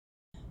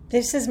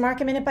This is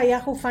Market Minute by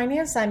Yahoo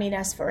Finance. I'm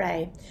Ines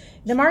Ferre.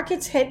 The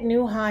markets hit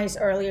new highs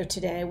earlier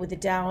today with the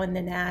Dow and the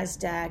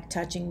Nasdaq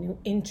touching new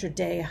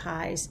intraday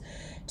highs.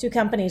 Two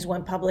companies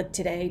went public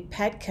today.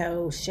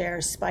 Petco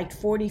shares spiked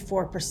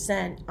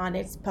 44% on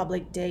its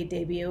public day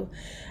debut.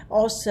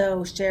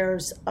 Also,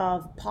 shares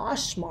of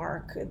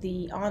Poshmark,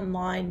 the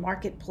online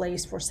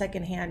marketplace for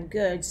secondhand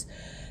goods,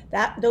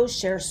 those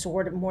shares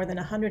soared more than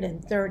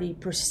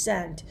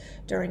 130%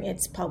 during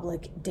its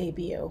public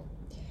debut.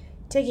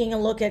 Taking a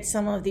look at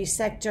some of the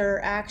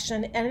sector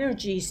action,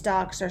 energy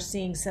stocks are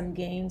seeing some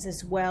gains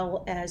as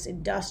well as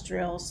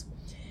industrials.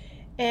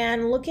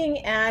 And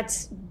looking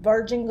at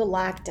Virgin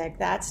Galactic,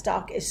 that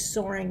stock is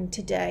soaring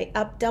today,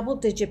 up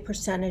double-digit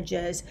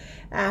percentages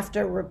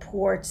after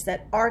reports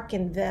that ARK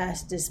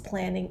Invest is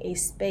planning a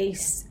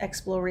space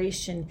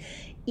exploration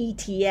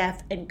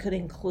ETF and could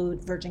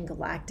include Virgin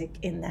Galactic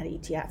in that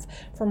ETF.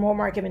 For more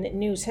Market Minute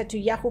news, head to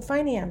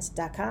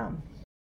yahoofinance.com.